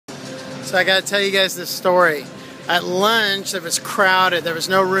So I gotta tell you guys this story. At lunch, it was crowded, there was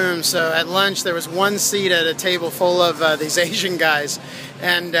no room, so at lunch there was one seat at a table full of these Asian guys,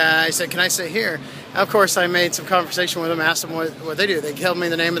 and I said, can I sit here? Of course, I made some conversation with them, asked them what they do. They told me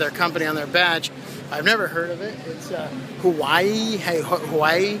the name of their company on their badge. I've never heard of it. It's Huawei,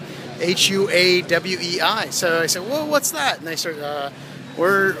 Huawei, Huawei. So I said, well, what's that? And they said,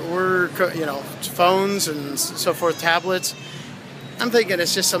 we're you know, phones and so forth, tablets. I'm thinking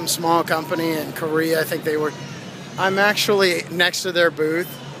it's just some small company in Korea. I think they were. I'm actually next to their booth.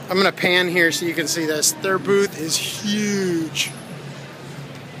 I'm going to pan here so you can see this. Their booth is huge.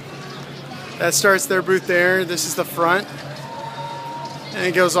 That starts their booth there. This is the front. And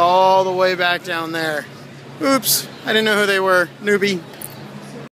it goes all the way back down there. Oops, I didn't know who they were. Newbie.